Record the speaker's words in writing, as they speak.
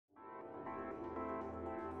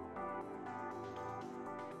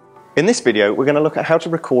In this video, we're going to look at how to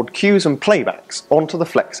record cues and playbacks onto the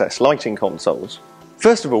FLX S lighting consoles.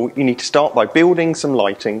 First of all, you need to start by building some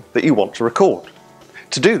lighting that you want to record.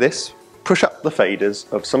 To do this, push up the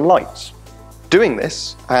faders of some lights. Doing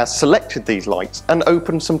this, I have selected these lights and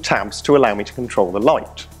opened some tabs to allow me to control the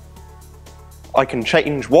light. I can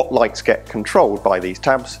change what lights get controlled by these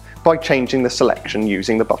tabs by changing the selection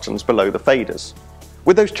using the buttons below the faders.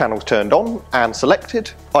 With those channels turned on and selected,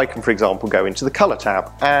 I can, for example, go into the colour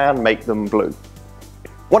tab and make them blue.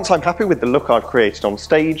 Once I'm happy with the look I've created on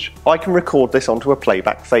stage, I can record this onto a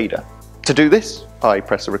playback fader. To do this, I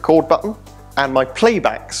press the record button and my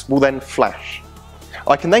playbacks will then flash.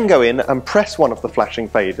 I can then go in and press one of the flashing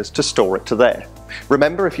faders to store it to there.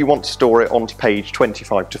 Remember, if you want to store it onto page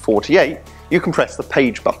 25 to 48, you can press the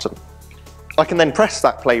page button. I can then press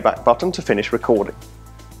that playback button to finish recording.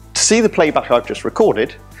 To see the playback I've just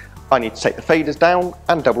recorded, I need to take the faders down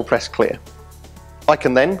and double press clear. I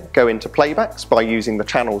can then go into playbacks by using the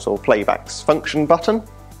channels or playbacks function button,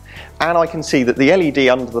 and I can see that the LED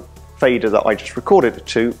under the fader that I just recorded it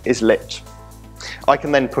to is lit. I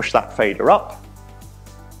can then push that fader up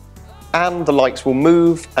and the lights will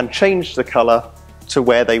move and change the colour to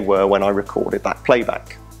where they were when I recorded that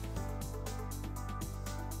playback.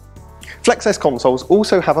 FLX S consoles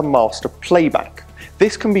also have a master playback.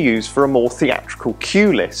 This can be used for a more theatrical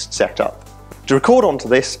cue list setup. To record onto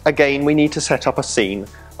this, again we need to set up a scene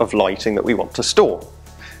of lighting that we want to store.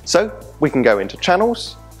 So we can go into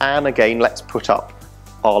channels and again let's put up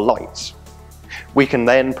our lights. We can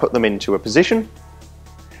then put them into a position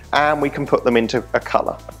and we can put them into a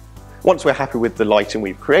colour. Once we're happy with the lighting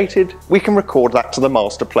we've created, we can record that to the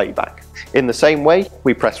master playback. In the same way,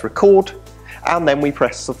 we press record and then we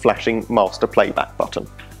press the flashing master playback button.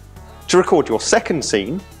 To record your second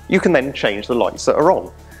scene, you can then change the lights that are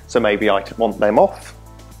on. So maybe I want them off,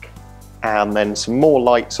 and then some more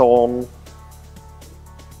lights on,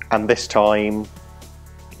 and this time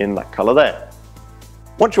in that colour there.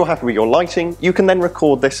 Once you're happy with your lighting, you can then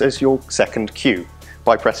record this as your second cue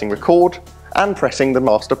by pressing record and pressing the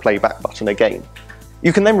master playback button again.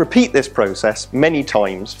 You can then repeat this process many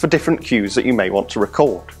times for different cues that you may want to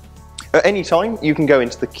record. At any time, you can go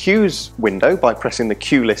into the cues window by pressing the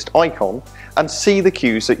cue list icon and see the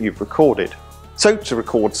cues that you've recorded. So to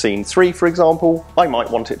record scene 3, for example, I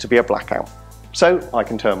might want it to be a blackout. So I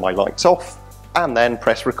can turn my lights off and then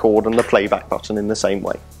press record and the playback button in the same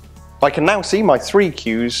way. I can now see my 3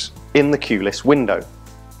 cues in the cue list window.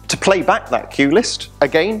 To play back that cue list,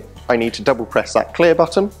 again, I need to double press that clear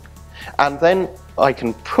button and then I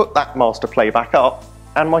can put that master playback up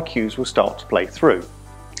and my cues will start to play through.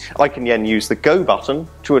 I can then use the go button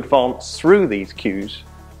to advance through these cues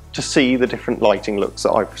to see the different lighting looks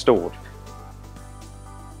that I've stored.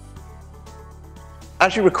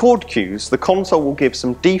 As you record cues, the console will give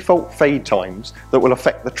some default fade times that will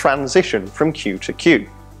affect the transition from cue to cue.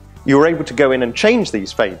 You are able to go in and change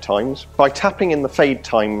these fade times by tapping in the fade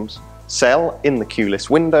times cell in the cue list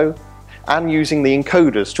window and using the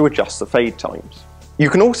encoders to adjust the fade times. You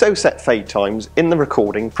can also set fade times in the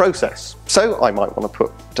recording process. So I might want to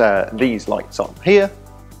put these lights on here,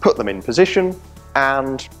 put them in position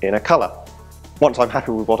and in a colour. Once I'm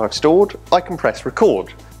happy with what I've stored, I can press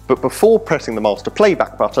record. But before pressing the master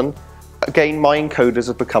playback button, again my encoders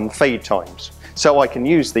have become fade times. So I can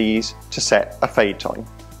use these to set a fade time.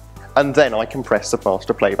 And then I can press the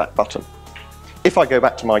master playback button. If I go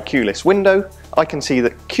back to my cue list window, I can see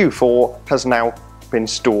that Q4 has now been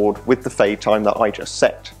stored with the fade time that I just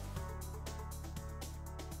set.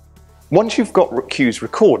 Once you've got cues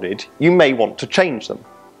recorded, you may want to change them.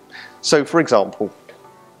 So for example,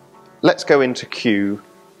 let's go into cue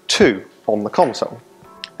 2 on the console.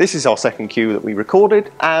 This is our second cue that we recorded,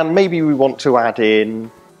 and maybe we want to add in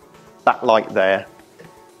that light there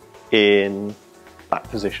in that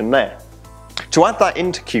position there. To add that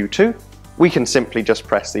into cue 2, we can simply just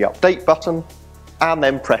press the update button and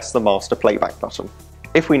then press the master playback button.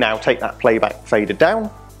 If we now take that playback fader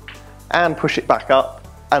down and push it back up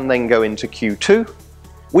and then go into cue 2,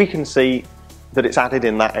 we can see that it's added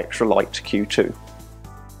in that extra light to cue 2.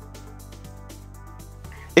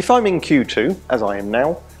 If I'm in cue 2, as I am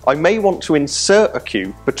now, I may want to insert a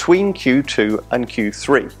cue between cue 2 and cue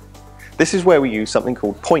 3. This is where we use something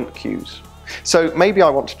called point cues. So maybe I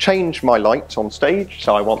want to change my lights on stage,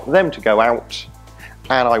 so I want them to go out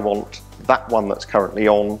and I want that one that's currently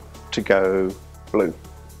on to go blue.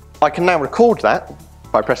 I can now record that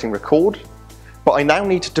by pressing record, but I now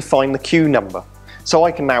need to define the cue number. So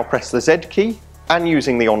I can now press the Z key and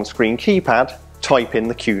using the on-screen keypad, type in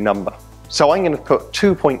the cue number. So I'm going to put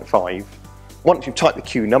 2.5. Once you've typed the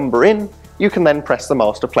cue number in, you can then press the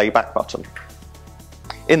master playback button.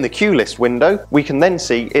 In the queue list window, we can then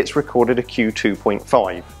see it's recorded a queue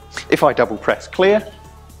 2.5. If I double press clear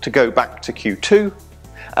to go back to queue 2,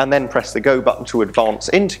 and then press the go button to advance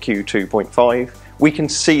into queue 2.5, we can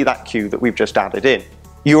see that queue that we've just added in.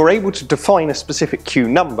 You are able to define a specific queue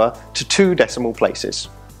number to 2 decimal places.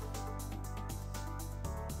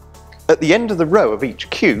 At the end of the row of each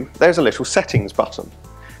queue, there's a little settings button.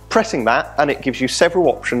 Pressing that and it gives you several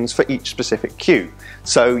options for each specific queue,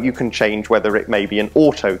 so you can change whether it may be an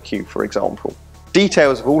auto queue, for example.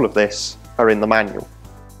 Details of all of this are in the manual.